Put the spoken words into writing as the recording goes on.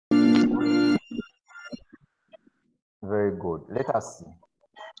very good. Let us see.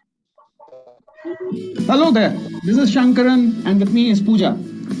 Hello there. This is Shankaran, and with me is Pooja.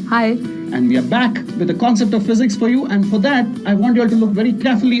 Hi. And we are back with the concept of physics for you. And for that, I want you all to look very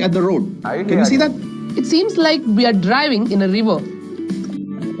carefully at the road. Can you see that? It seems like we are driving in a river.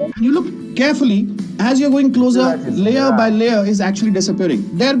 You look carefully. As you're going closer, layer by layer is actually disappearing.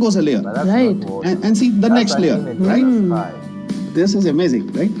 There goes a layer. Right. And see the next layer, right? This is amazing,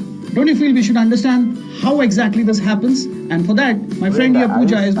 right? Don't you feel we should understand how exactly this happens? And for that, my friend here,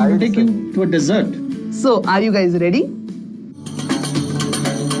 Pooja, is going to take you to a desert. So, are you guys ready?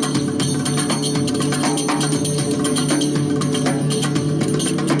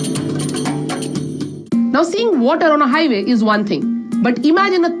 Now, seeing water on a highway is one thing. But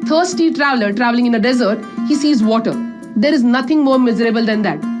imagine a thirsty traveler traveling in a desert, he sees water. There is nothing more miserable than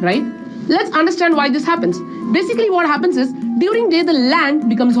that, right? Let's understand why this happens. Basically, what happens is, during day, the land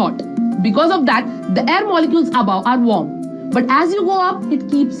becomes hot. Because of that, the air molecules above are warm. But as you go up, it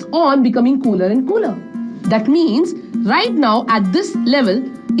keeps on becoming cooler and cooler. That means, right now, at this level,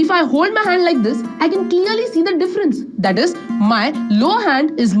 if I hold my hand like this, I can clearly see the difference. That is, my lower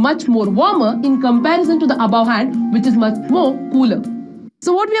hand is much more warmer in comparison to the above hand, which is much more cooler.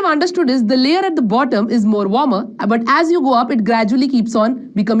 So what we have understood is the layer at the bottom is more warmer, but as you go up, it gradually keeps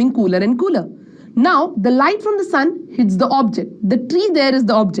on becoming cooler and cooler. Now, the light from the sun hits the object. The tree there is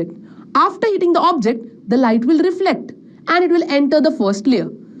the object. After hitting the object, the light will reflect and it will enter the first layer.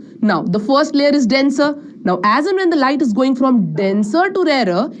 Now, the first layer is denser. Now, as and when the light is going from denser to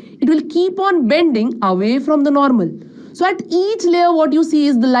rarer, it will keep on bending away from the normal. So, at each layer, what you see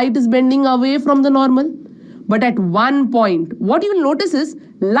is the light is bending away from the normal. But at one point, what you will notice is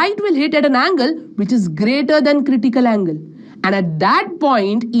light will hit at an angle which is greater than critical angle. And at that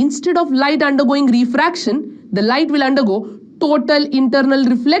point, instead of light undergoing refraction, the light will undergo total internal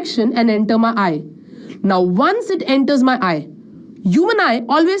reflection and enter my eye. Now, once it enters my eye, human eye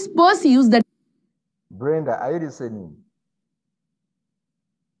always perceives that. Brenda, are you listening?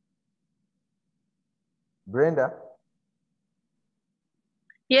 Brenda?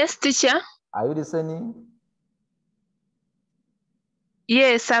 Yes, teacher. Are you listening?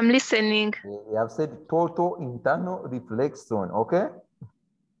 Yes, I'm listening. You have said total internal reflection, okay?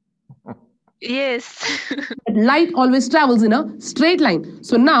 Yes. Light always travels in a straight line.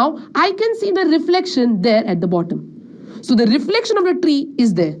 So now I can see the reflection there at the bottom. So the reflection of the tree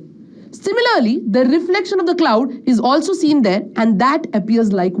is there. Similarly, the reflection of the cloud is also seen there, and that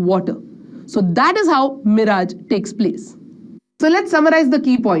appears like water. So that is how mirage takes place. So let's summarize the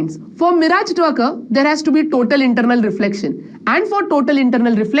key points. For mirage to occur, there has to be total internal reflection. And for total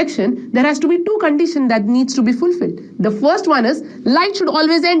internal reflection, there has to be two conditions that needs to be fulfilled. The first one is light should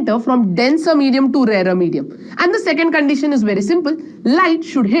always enter from denser medium to rarer medium. And the second condition is very simple. Light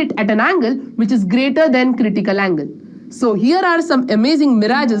should hit at an angle which is greater than critical angle. So here are some amazing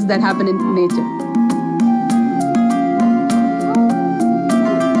mirages that happen in nature.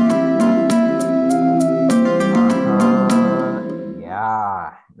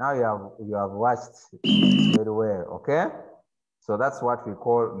 Now you have watched very well, okay? So that's what we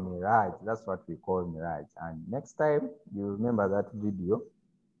call mirage. That's what we call mirage. And next time you remember that video,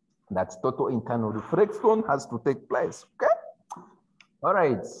 that total internal reflection has to take place, okay? All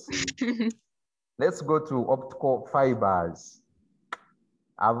right. Let's go to optical fibers.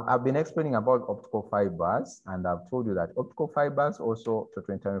 I've been explaining about optical fibers, and I've told you that optical fibers also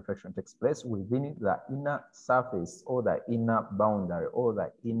total internal reflection takes place within the inner surface or the inner boundary or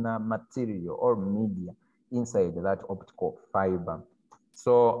the inner material or media inside that optical fiber.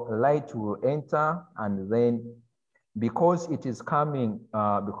 So light will enter, and then because it is coming,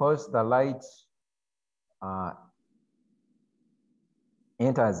 because the light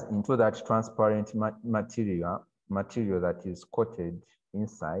enters into that transparent material that is coated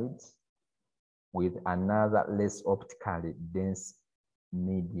inside with another less optically dense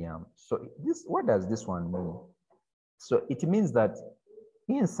medium. So this, what does this one mean? So it means that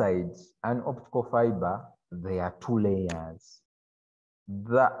inside an optical fiber, there are two layers.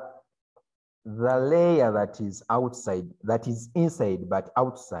 The layer that is outside, that is inside but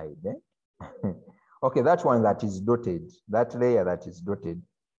outside, okay, that one that is dotted, that layer that is dotted,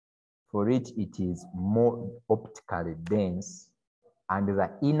 for it is more optically dense. And the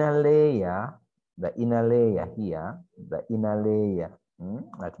inner layer here, the inner layer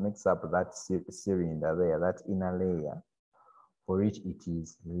that makes up that cylinder there, that inner layer, for it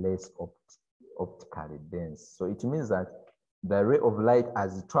is less optically dense. So it means that the ray of light,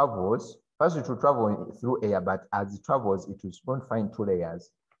 as it travels, first it will travel through air, but as it travels, it will find two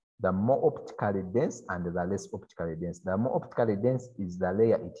layers. The more optically dense and the less optically dense. The more optically dense is the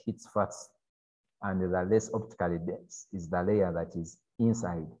layer it hits first. and the less optically dense is the layer that is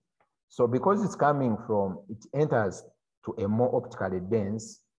inside. So because it's coming from, it enters to a more optically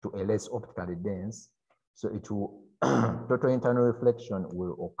dense to a less optically dense, so it will, total internal reflection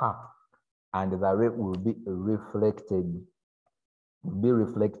will occur, and the ray will be reflected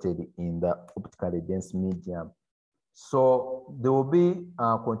in the optically dense medium. So there will be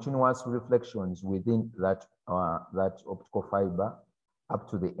continuous reflections within that, that optical fiber up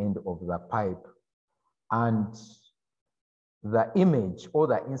to the end of the pipe. And the image or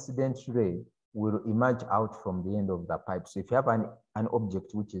the incident ray will emerge out from the end of the pipe. So if you have an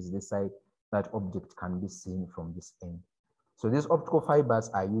object which is this side, that object can be seen from this end. So these optical fibers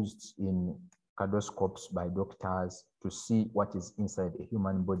are used in cardoscopes by doctors to see what is inside a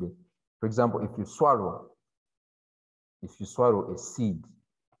human body. For example, if you swallow a seed,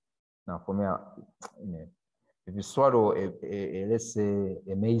 now for me, if you swallow let's say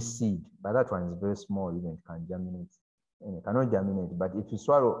a maize seed, but that one is very small, even it can germinate. It cannot germinate, but if you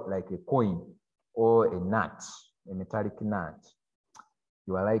swallow like a coin or a nut, a metallic nut,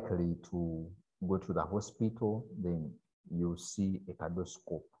 you are likely to go to the hospital, then you see a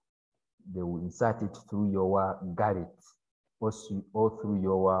cardoscope. They will insert it through your gullet or through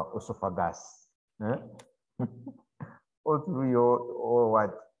your esophagus, or through your, or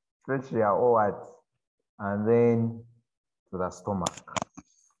what, trachea or what, and then to the stomach.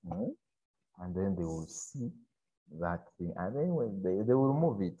 And then they will see that thing, and then when they will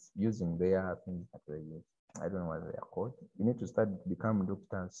remove it using their things that they use. I don't know what they are called. You need to start to become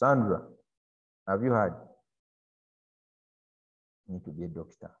Dr. Sandra. Have you heard? You need to be a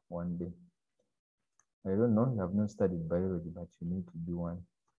doctor one day. I don't know, you have not studied biology, but you need to be one.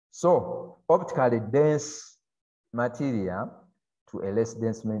 So, optically dense material to a less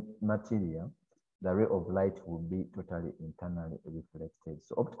dense material, the ray of light will be totally internally reflected.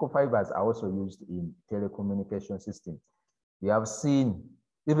 So optical fibers are also used in telecommunication systems. We have seen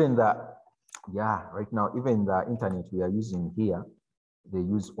even right now, even the internet we are using here, they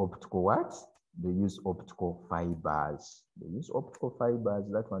use optical what? They use optical fibers. They use optical fibers,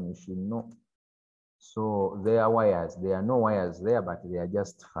 that one you should know. So they are wires. There are no wires there, but they are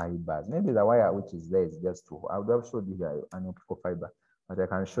just fibers. Maybe the wire which is there is just two. I would have showed you here an optical fiber, but I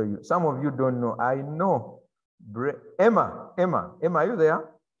can show you. Some of you don't know. I know. Emma, are you there?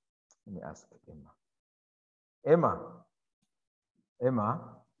 Let me ask Emma. Emma.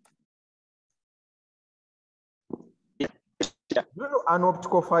 Do you know an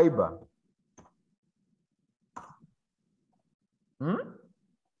optical fiber?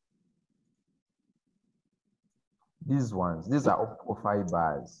 These ones, these are optical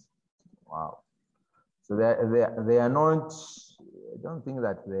fibers. Wow. So they are not, I don't think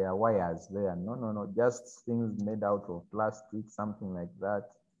that they are wires there. No, just things made out of plastic, something like that.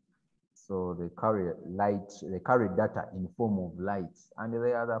 So they carry light, they carry data in form of light, and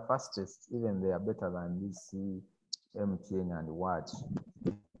they are the fastest. Even they are better than these MTN and what.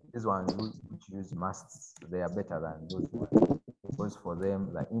 These ones which use masts, they are better than those ones, because for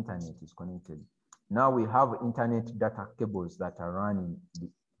them the internet is connected. Now we have internet data cables that are running.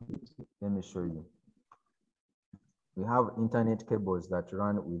 Let me show you. We have internet cables that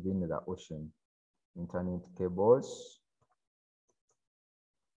run within the ocean. Internet cables.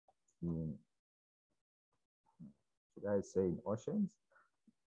 Should I say in oceans?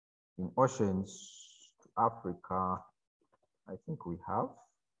 In oceans to Africa, I think we have.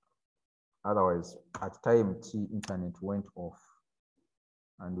 Otherwise, at time T, internet went off.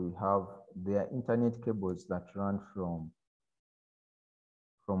 And we have their internet cables that run from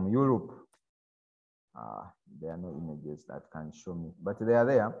Europe. There are no images that can show me, but they are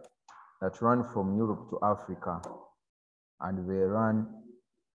there, that run from Europe to Africa, and they run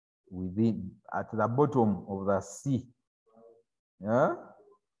at the bottom of the sea. Yeah,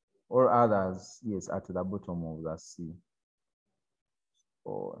 or others, yes, at the bottom of the sea.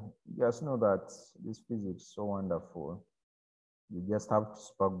 So just know that this physics is so wonderful. You just have to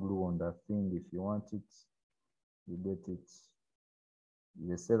spark glue on that thing. If you want it, you get it.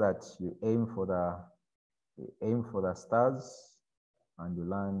 They say that you aim for the stars and you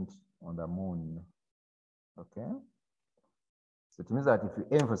land on the moon. Okay? So it means that if you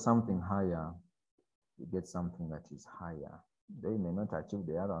aim for something higher, you get something that is higher. Though you may not achieve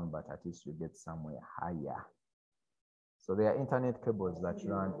the other one, but at least you get somewhere higher. So there are internet cables that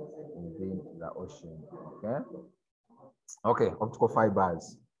run within the ocean. Okay? Okay, optical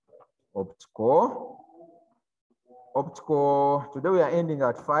fibers. Optical. Today we are ending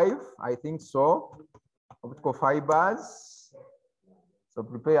at 5, I think so. Optical fibers. So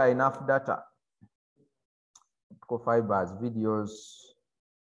prepare enough data. Optical fibers, videos.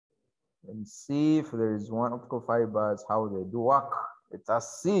 Let me see if there is one optical fibers, how they do work. Let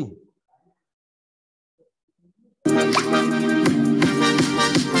us see.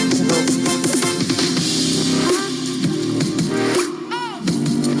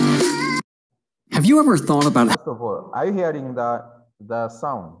 Have you ever thought about... First of all, are you hearing the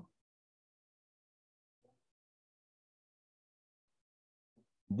sound?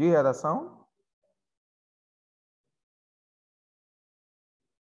 Do you hear the sound?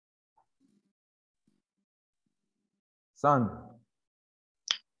 Sound?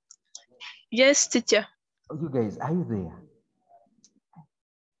 Yes, teacher. You guys, are you there?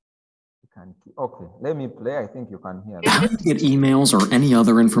 Okay, let me play. I think you can hear. How do you get emails or any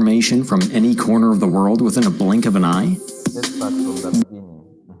other information from any corner of the world within a blink of an eye? Let's start from the beginning.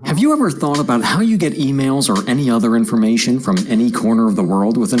 Have you ever thought about how you get emails or any other information from any corner of the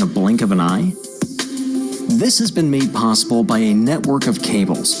world within a blink of an eye? This has been made possible by a network of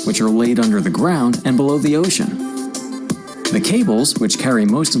cables, which are laid under the ground and below the ocean. The cables, which carry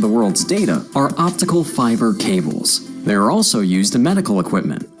most of the world's data, are optical fiber cables. They are also used in medical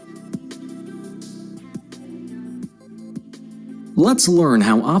equipment. Let's learn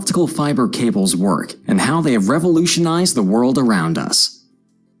how optical fiber cables work and how they have revolutionized the world around us.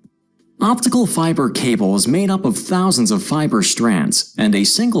 Optical fiber cable is made up of thousands of fiber strands, and a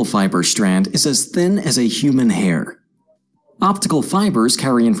single fiber strand is as thin as a human hair. Optical fibers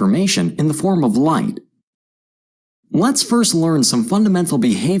carry information in the form of light. Let's first learn some fundamental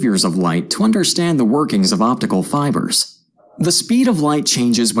behaviors of light to understand the workings of optical fibers. The speed of light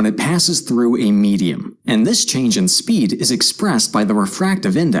changes when it passes through a medium, and this change in speed is expressed by the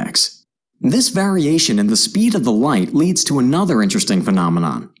refractive index. This variation in the speed of the light leads to another interesting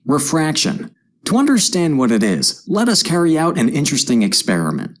phenomenon, refraction. To understand what it is, let us carry out an interesting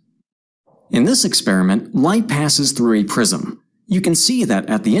experiment. In this experiment, light passes through a prism. You can see that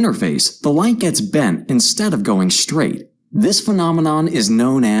at the interface, the light gets bent instead of going straight. This phenomenon is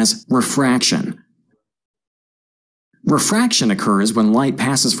known as refraction. Refraction occurs when light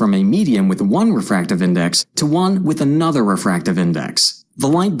passes from a medium with one refractive index to one with another refractive index. The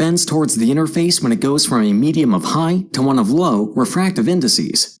light bends towards the interface when it goes from a medium of high to one of low refractive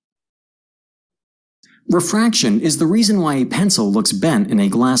indices. Refraction is the reason why a pencil looks bent in a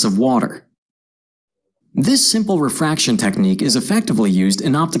glass of water. This simple refraction technique is effectively used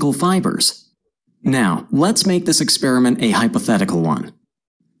in optical fibers. Now, let's make this experiment a hypothetical one.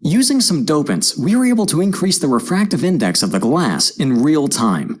 Using some dopants, we are able to increase the refractive index of the glass in real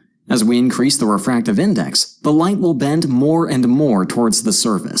time. As we increase the refractive index, the light will bend more and more towards the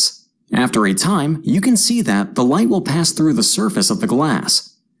surface. After a time, you can see that the light will pass through the surface of the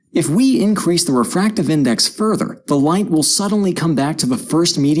glass. If we increase the refractive index further, the light will suddenly come back to the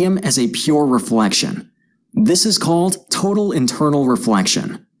first medium as a pure reflection. This is called total internal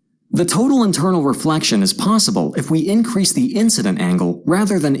reflection. The total internal reflection is possible if we increase the incident angle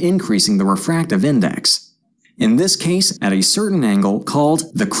rather than increasing the refractive index. In this case, at a certain angle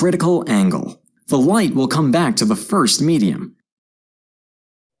called the critical angle, the light will come back to the first medium.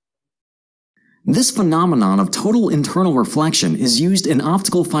 This phenomenon of total internal reflection is used in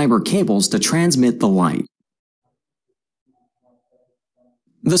optical fiber cables to transmit the light.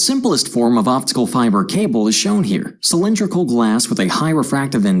 The simplest form of optical fiber cable is shown here, cylindrical glass with a high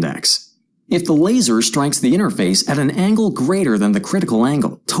refractive index. If the laser strikes the interface at an angle greater than the critical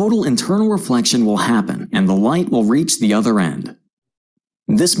angle, total internal reflection will happen, and the light will reach the other end.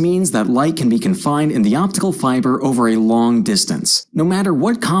 This means that light can be confined in the optical fiber over a long distance, no matter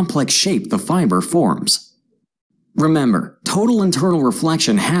what complex shape the fiber forms. Remember, total internal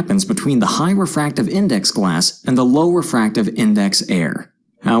reflection happens between the high refractive index glass and the low refractive index air.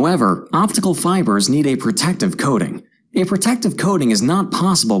 However, optical fibers need a protective coating. A protective coating is not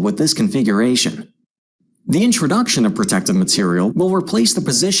possible with this configuration. The introduction of protective material will replace the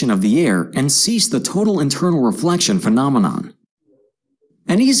position of the air and cease the total internal reflection phenomenon.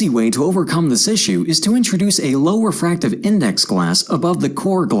 An easy way to overcome this issue is to introduce a low refractive index glass above the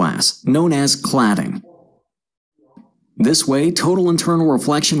core glass, known as cladding. This way, total internal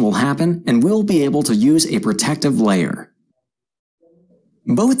reflection will happen and we'll be able to use a protective layer.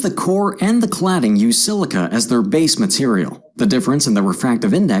 Both the core and the cladding use silica as their base material. The difference in the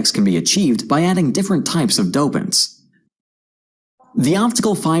refractive index can be achieved by adding different types of dopants. The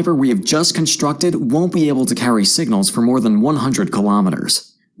optical fiber we have just constructed won't be able to carry signals for more than 100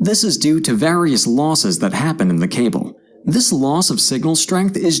 kilometers. This is due to various losses that happen in the cable. This loss of signal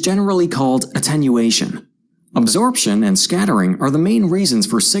strength is generally called attenuation. Absorption and scattering are the main reasons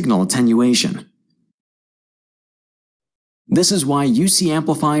for signal attenuation. This is why you see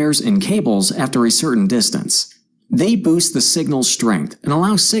amplifiers in cables after a certain distance. They boost the signal's strength and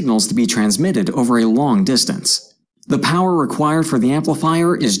allow signals to be transmitted over a long distance. The power required for the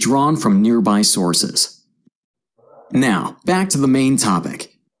amplifier is drawn from nearby sources. Now, back to the main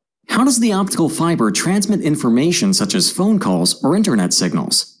topic. How does the optical fiber transmit information such as phone calls or internet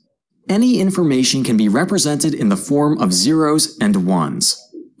signals? Any information can be represented in the form of zeros and ones.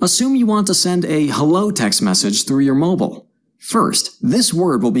 Assume you want to send a hello text message through your mobile. First, this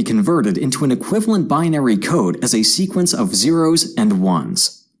word will be converted into an equivalent binary code as a sequence of zeros and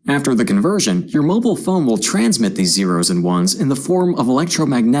ones. After the conversion, your mobile phone will transmit these zeros and ones in the form of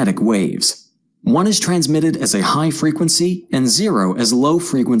electromagnetic waves. One is transmitted as a high frequency and 0 as low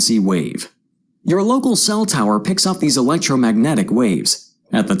frequency wave. Your local cell tower picks up these electromagnetic waves.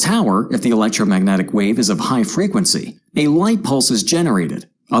 At the tower, if the electromagnetic wave is of high frequency, a light pulse is generated.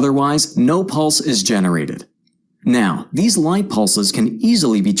 Otherwise, no pulse is generated. Now, these light pulses can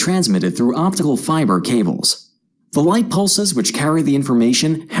easily be transmitted through optical fiber cables. The light pulses which carry the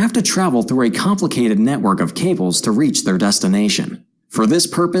information have to travel through a complicated network of cables to reach their destination. For this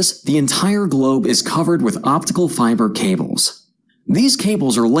purpose, the entire globe is covered with optical fiber cables. These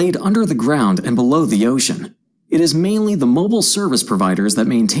cables are laid under the ground and below the ocean. It is mainly the mobile service providers that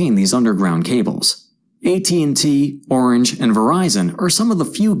maintain these underground cables. AT&T, Orange, and Verizon are some of the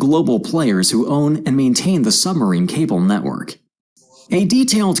few global players who own and maintain the submarine cable network. A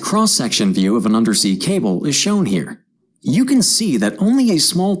detailed cross-section view of an undersea cable is shown here. You can see that only a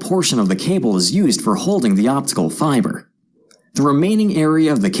small portion of the cable is used for holding the optical fiber. The remaining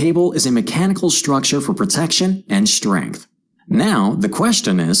area of the cable is a mechanical structure for protection and strength. Now, the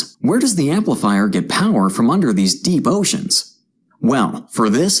question is, where does the amplifier get power from under these deep oceans? Well, for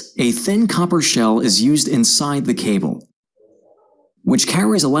this, a thin copper shell is used inside the cable, which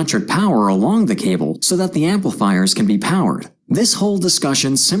carries electric power along the cable so that the amplifiers can be powered. This whole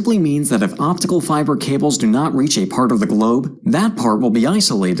discussion simply means that if optical fiber cables do not reach a part of the globe, that part will be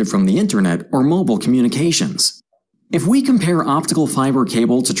isolated from the internet or mobile communications. If we compare optical fiber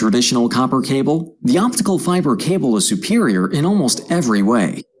cable to traditional copper cable, the optical fiber cable is superior in almost every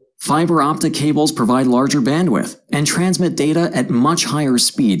way. Fiber optic cables provide larger bandwidth and transmit data at much higher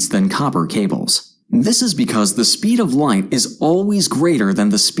speeds than copper cables. This is because the speed of light is always greater than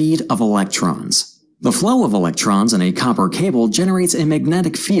the speed of electrons. The flow of electrons in a copper cable generates a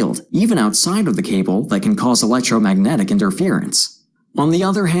magnetic field, even outside of the cable, that can cause electromagnetic interference. On the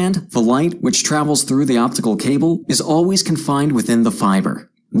other hand, the light, which travels through the optical cable, is always confined within the fiber.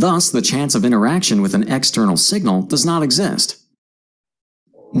 Thus, the chance of interaction with an external signal does not exist.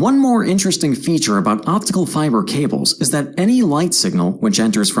 One more interesting feature about optical fiber cables is that any light signal which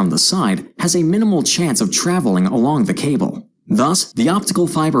enters from the side has a minimal chance of traveling along the cable. Thus, the optical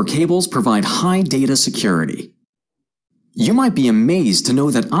fiber cables provide high data security. You might be amazed to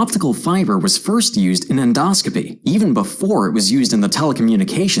know that optical fiber was first used in endoscopy, even before it was used in the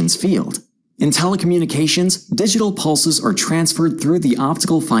telecommunications field. In telecommunications, digital pulses are transferred through the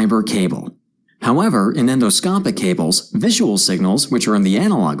optical fiber cable. However, in endoscopic cables, visual signals, which are in the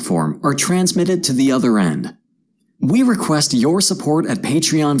analog form, are transmitted to the other end. We request your support at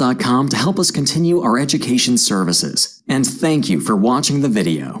patreon.com to help us continue our education services. And thank you for watching the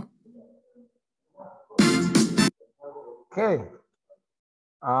video. Okay.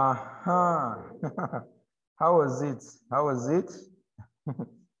 How was it? How was it?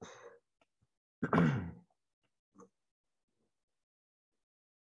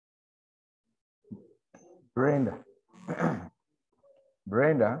 Brenda.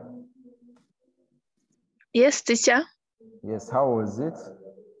 Brenda. Yes, teacher. Yes, how was it?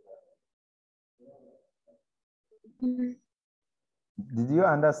 Did you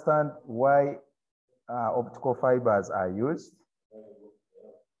understand why optical fibers are used?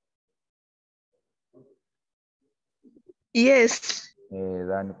 Yes.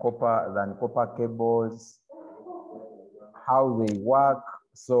 Than copper cables, how they work.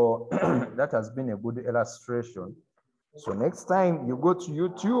 So that has been a good illustration. So next time you go to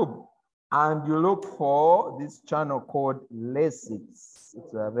YouTube and you look for this channel called LESIX.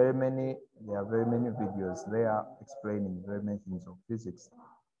 There are very many videos there explaining very many things of physics.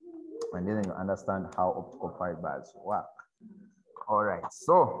 And then you understand how optical fibers work. All right,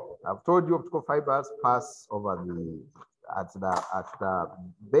 so I've told you optical fibers pass over at the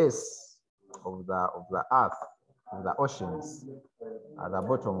base of the earth, of the oceans, at the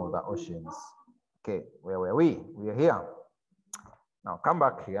bottom of the oceans. Okay, where were we? We are here. Now come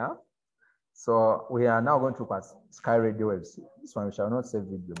back here. So we are now going to look at sky radio waves. This one we shall not save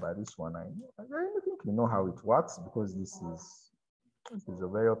video, but this one I think you know how it works because this is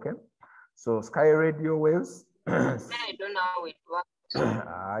very okay. So sky radio waves. I don't know how it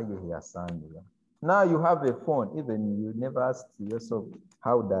works. You hear sound. Now you have a phone. Even you never asked yourself,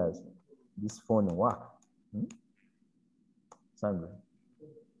 how does this phone work? Sandra?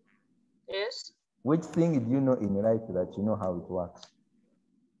 Yes. Which thing do you know in life that you know how it works?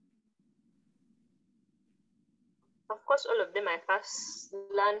 Of course, all of them I first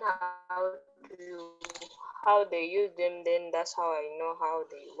learn how they use them, then that's how I know how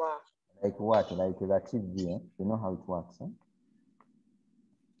they work. Like what? Like the TV, eh? You know how it works, eh?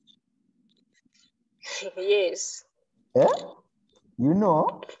 Yes. Eh? You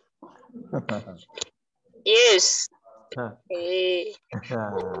know? Yes. Okay.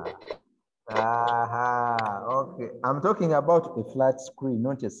 I'm talking about a flat screen,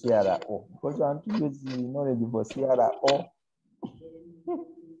 not a CRO, because I want to use the knowledge for CRO.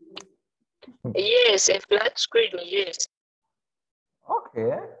 Yes, a flat screen, yes.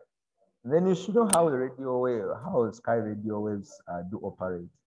 Okay. Then you should know how the radio wave, how sky radio waves do operate.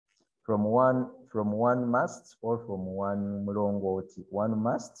 From one mast or from one mlongoti, one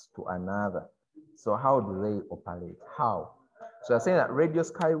mast to another. So how do they operate? How? So I'm saying that radio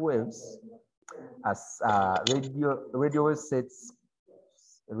sky waves, as radio waves sets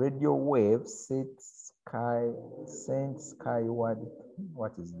skyward.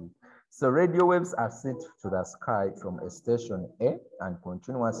 What is it? So radio waves are sent to the sky from a station A and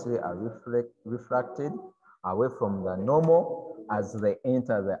continuously are refracted away from the normal as they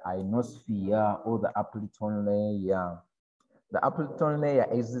enter the ionosphere or the Appleton layer. The Appleton layer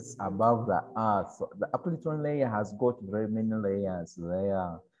exists above the Earth. So the Appleton layer has got very many layers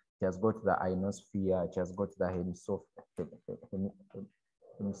there. It has got the ionosphere, it has got the hemisphere, it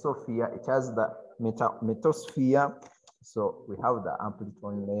has the metosphere. So we have the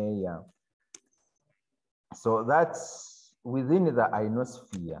Appleton layer. So that's within the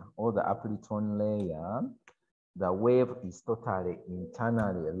ionosphere or the Appleton layer, the wave is totally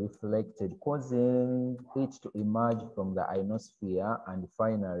internally reflected, causing it to emerge from the ionosphere and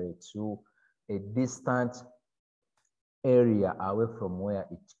finally to a distant area away from where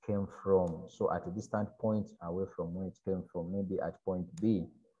it came from. So at a distant point away from where it came from, maybe at point B.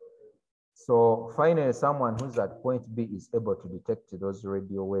 So finally, someone who's at point B is able to detect those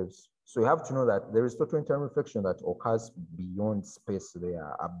radio waves. So you have to know that there is total internal reflection that occurs beyond space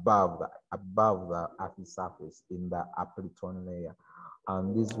there, above the Earth's surface in the Appleton layer.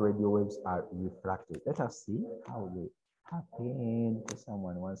 And these radio waves are refracted. Let us see how they happen. Because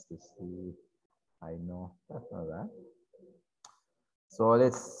someone wants to see. I know, that's not that. So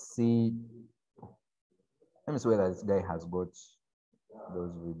let's see. Let me see whether this guy has got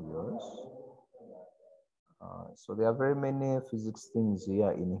those videos. So there are very many physics things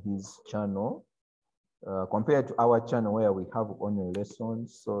here in his channel compared to our channel where we have only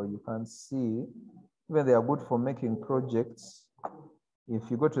lessons. So you can see even they are good for making projects. If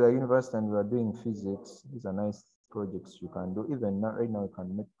you go to the university and you are doing physics, these are nice projects you can do. Even now, right now, you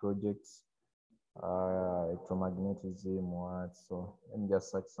can make projects, electromagnetism, what. So let me just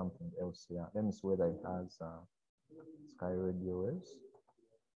search something else here. Let me see whether it has sky radio waves.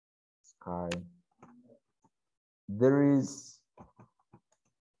 Sky. There is,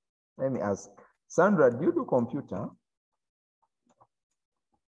 let me ask, Sandra, do you do computer?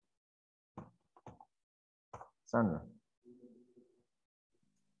 Sandra?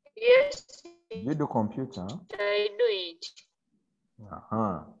 Yes. Do you do computer? I do it.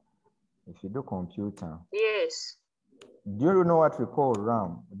 If you do computer. Yes. Do you know what we call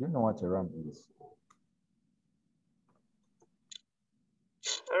RAM? Do you know what a RAM is?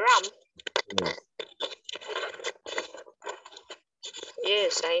 RAM? Yes.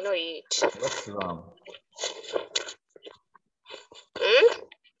 Yes, I know it. What's RAM?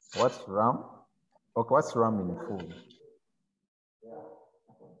 What's RAM? Okay, what's RAM in full?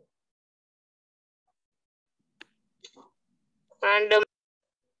 Random.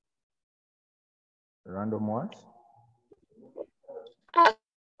 Random what?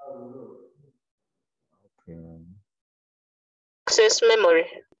 Okay. Access memory.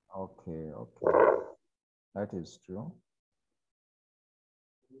 Okay. That is true.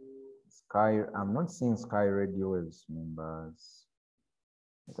 Sky, I'm not seeing sky radio waves members.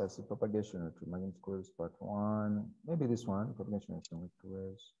 Let us see propagation of electromagnetic waves part 1. Maybe this one, propagation of electromagnetic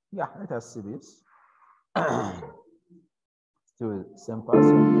waves. Yeah, let us see this. Still same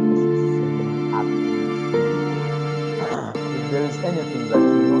person. If there is anything that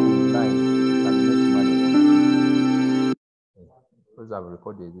you know in life that makes money, because I've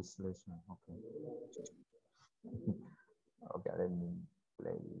recorded this lesson. Okay. Okay, let me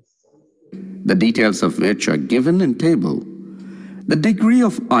play this. The details of which are given in table. The degree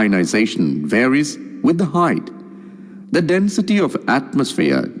of ionization varies with the height. The density of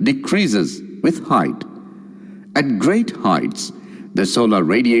atmosphere decreases with height. At great heights, the solar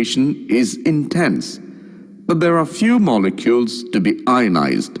radiation is intense, but there are few molecules to be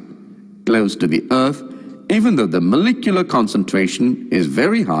ionized. Close to the Earth, even though the molecular concentration is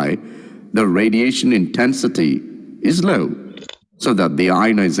very high, the radiation intensity is low, so that the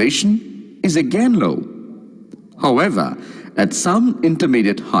ionization is again low. However, at some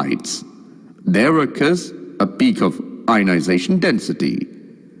intermediate heights, there occurs a peak of ionization density.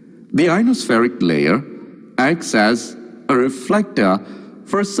 The ionospheric layer acts as a reflector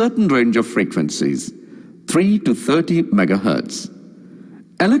for a certain range of frequencies, 3 to 30 MHz.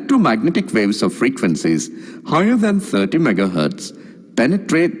 Electromagnetic waves of frequencies higher than 30 MHz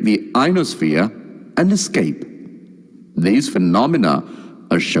penetrate the ionosphere and escape. These phenomena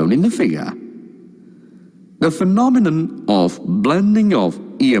are shown in the figure. The phenomenon of blending of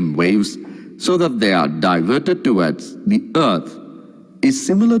EM waves so that they are diverted towards the Earth is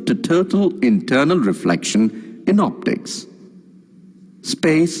similar to total internal reflection in optics.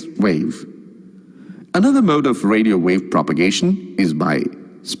 Space wave. Another mode of radio wave propagation is by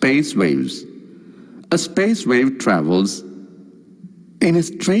space waves. A space wave travels in a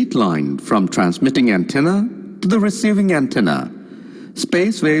straight line from transmitting antenna to the receiving antenna.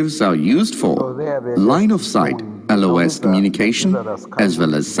 Space waves are used for line-of-sight LOS communication as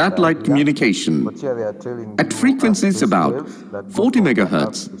well as satellite communication. At frequencies about 40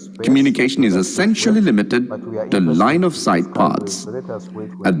 MHz, communication is essentially limited to line-of-sight paths.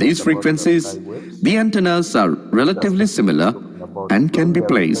 At these frequencies, the antennas are relatively similar and can be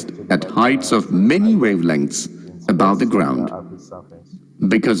placed at heights of many wavelengths above the ground.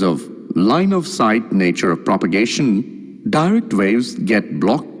 Because of line-of-sight nature of propagation, direct waves get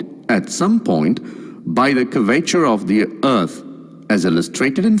blocked at some point by the curvature of the Earth, as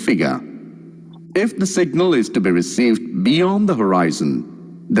illustrated in figure. If the signal is to be received beyond the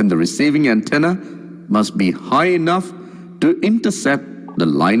horizon, then the receiving antenna must be high enough to intercept the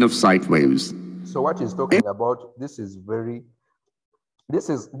line-of-sight waves. So what he's talking about, this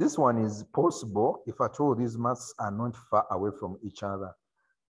one is possible if at all these masts are not far away from each other.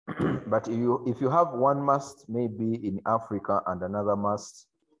 But if you have one mast maybe in Africa and another mast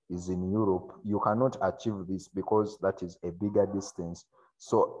is in Europe, you cannot achieve this because that is a bigger distance.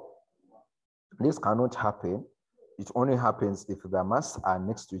 So this cannot happen. It only happens if the masts are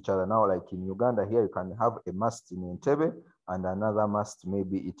next to each other. Now, like in Uganda here, you can have a mast in Entebbe and another mast,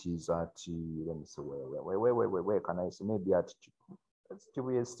 maybe it is at, let me see, where can I say? Maybe at,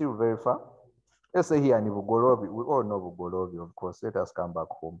 it's still very far. Let's say here in Bugorovi, we all know Bugorovi, of course. Let us come back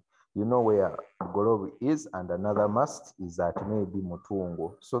home. You know where Bugorovi is, and another mast is at maybe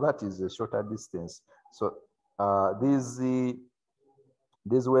Mutungo. So that is a shorter distance. So these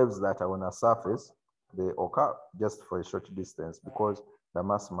waves that are on a surface, they occur just for a short distance because the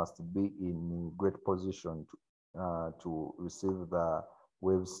mast must be in great position to receive the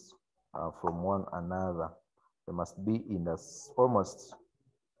waves from one another. They must be in almost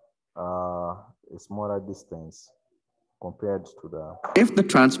a smaller distance compared to the... If the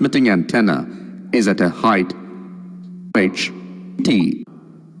transmitting antenna is at a height h t,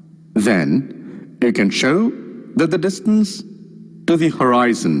 then you can show that the distance to the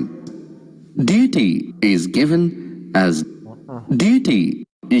horizon dt is given as dt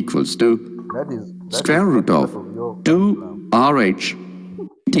equals to square root of 2 RH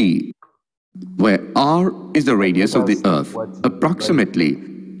t, where r is the radius of the Earth, approximately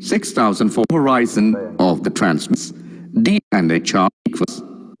 6,004 horizon of the transmitters. D and HR equals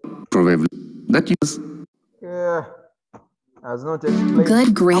probably that is.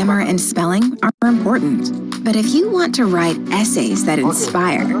 Good grammar and spelling are important, but if you want to write essays that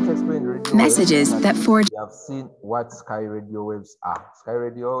inspire, messages that forge... You have seen what Sky Radio Waves are. Sky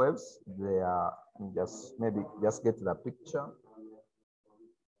Radio Waves, they are just get the picture.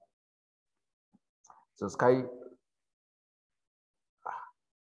 So Sky...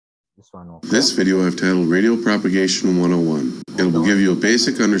 This video I've titled Radio Propagation 101. It will give you a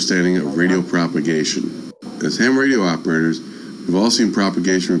basic understanding of radio propagation. As ham radio operators, we've all seen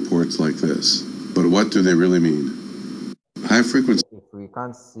propagation reports like this. But what do they really mean? High frequency... If we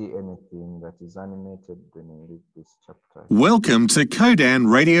can't see anything that is animated, then we leave this chapter. Welcome to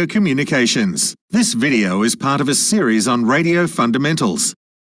Codan Radio Communications. This video is part of a series on radio fundamentals.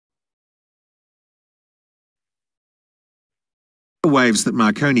 The waves that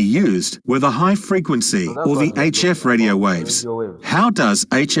Marconi used were the high frequency or the HF radio waves. How does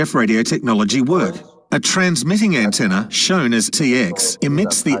HF radio technology work? A transmitting antenna, shown as TX,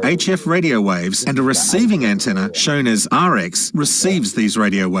 emits the HF radio waves, and a receiving antenna, shown as RX, receives these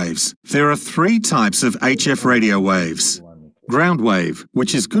radio waves. There are three types of HF radio waves. Ground wave,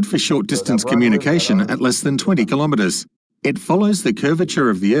 which is good for short-distance communication at less than 20 kilometers. It follows the curvature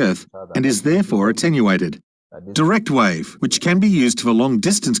of the Earth and is therefore attenuated. Direct wave, which can be used for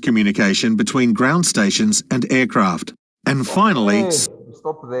long-distance communication between ground stations and aircraft. And finally...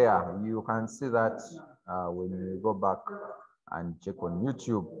 Stop there. You can see that when you go back and check on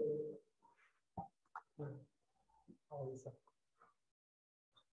YouTube.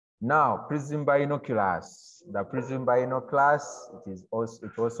 Now, prism binoculars. The prism binoculars, it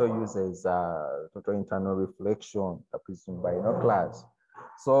also uses total internal reflection, the prism binoculars.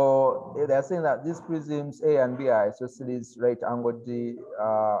 So they're saying that these prisms A and B are isosceles right-angled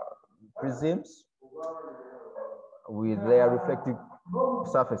prisms with their reflective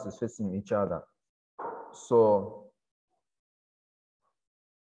surfaces facing each other. So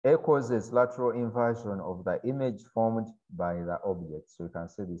A causes lateral inversion of the image formed by the object. So you can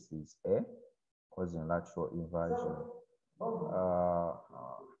say this is A causing lateral inversion.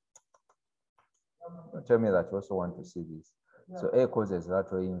 Tell me that you also want to see this. So A causes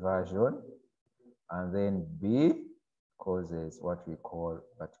lateral inversion, and then B causes what we call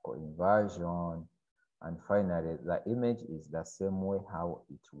vertical inversion. And finally, the image is the same way how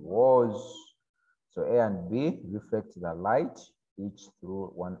it was. So A and B reflect the light each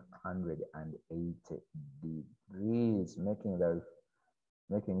through 180 degrees, making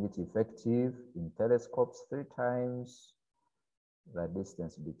it effective in telescopes 3 times the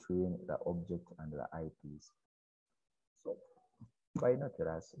distance between the object and the eyepiece. So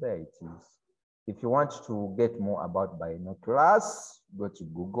binoculars, there it is. If you want to get more about binoculars, go to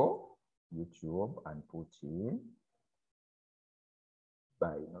Google, YouTube, and put in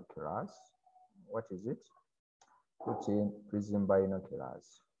binoculars. What is it? Put in prism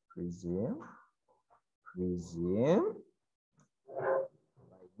binoculars. Prism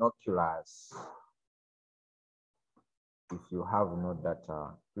binoculars. If you have no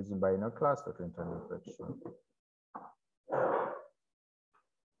data, prism binoculars, total internal reflection.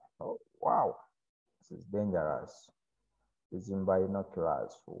 Oh, wow, this is dangerous. Prism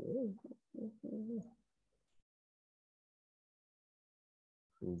binoculars.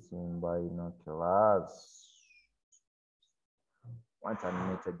 Prism binoculars. What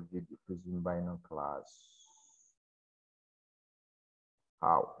animated video? Prism binoculars.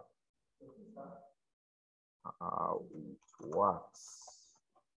 How it works.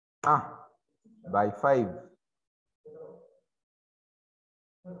 By 5.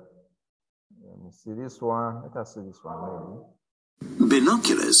 Let me see this one. Let us see this one maybe.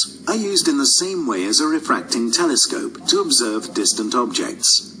 Binoculars are used in the same way as a refracting telescope to observe distant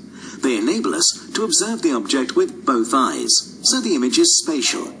objects. They enable us to observe the object with both eyes, so the image is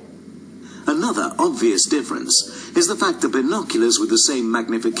spatial. Another obvious difference is the fact that binoculars with the same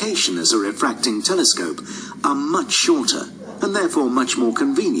magnification as a refracting telescope are much shorter and therefore much more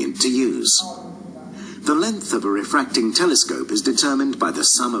convenient to use. The length of a refracting telescope is determined by the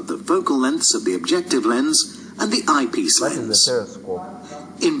sum of the focal lengths of the objective lens and the eyepiece lens.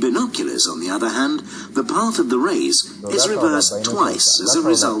 In binoculars, on the other hand, the path of the rays is reversed twice as a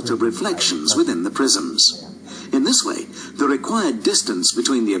result of reflections within the prisms. In this way, the required distance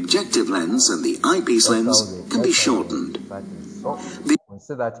between the objective lens and the eyepiece lens can be shortened. We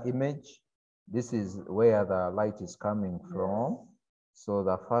see that image. This is where the light is coming from. So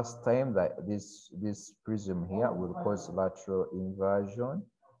the first time that this prism here will cause lateral inversion,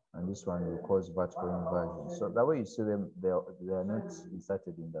 and this one will cause vertical inversion. So the way you see them, they are not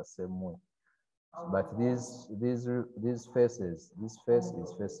inserted in the same way. But these faces, this face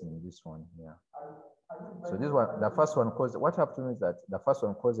is facing this one here. So this one, the first one causes, what happens is that the first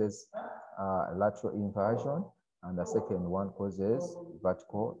one causes lateral inversion, and the second one causes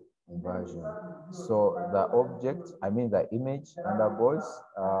vertical inversion. So the object, the image undergoes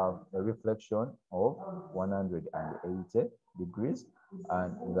a reflection of 180 degrees,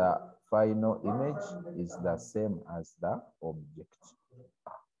 and the final image is the same as the object.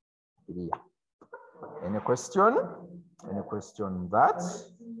 Yeah. Any question? Any question on that?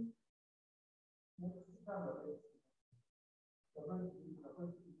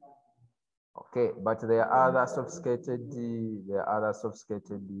 Okay, but there are other sophisticated,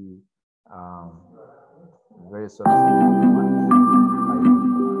 very sophisticated ones.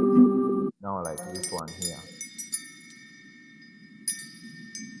 Now, like this one here.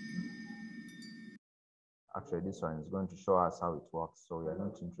 Actually, this one is going to show us how it works, so we are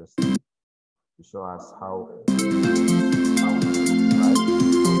not interested to show us how it works, right?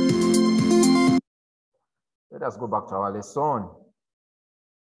 Let us go back to our lesson.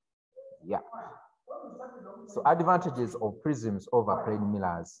 Yeah. So advantages of prisms over plane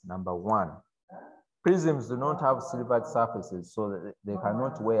mirrors. Number 1, Prisms do not have silvered surfaces, so they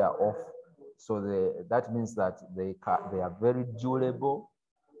cannot wear off. So that means that they are very durable,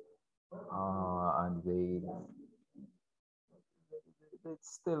 and they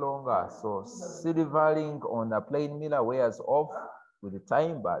stay longer. So silvering on the plain mirror wears off with the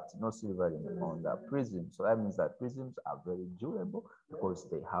time, but no silvering on the prism. So that means that prisms are very durable because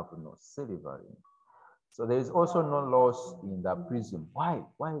they have no silvering. So there is also no loss in the prism. Why?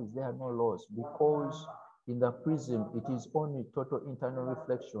 Why is there no loss? Because in the prism, it is only total internal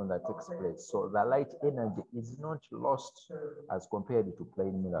reflection that takes place. So the light energy is not lost as compared to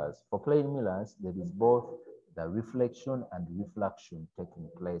plain mirrors. For plain mirrors, there is both the reflection and refraction taking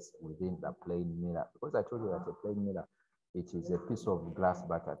place within the plain mirror. Because I told you that a plain mirror, it is a piece of glass,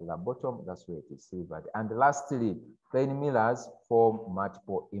 but at the bottom, that's where it is silvered. And lastly, plain mirrors form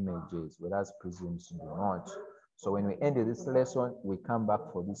multiple images, whereas prisms do not. So when we end this lesson, we come back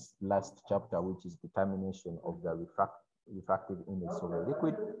for this last chapter, which is determination of the refractive index of a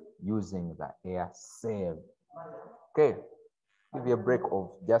liquid using the air cell. Okay, give you a break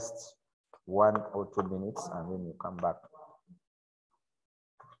of just 1 or 2 minutes, and then you come back.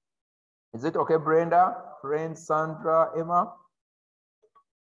 Is it okay, Brenda, friend, Sandra, Emma?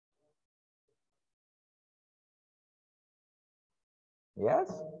 Yes?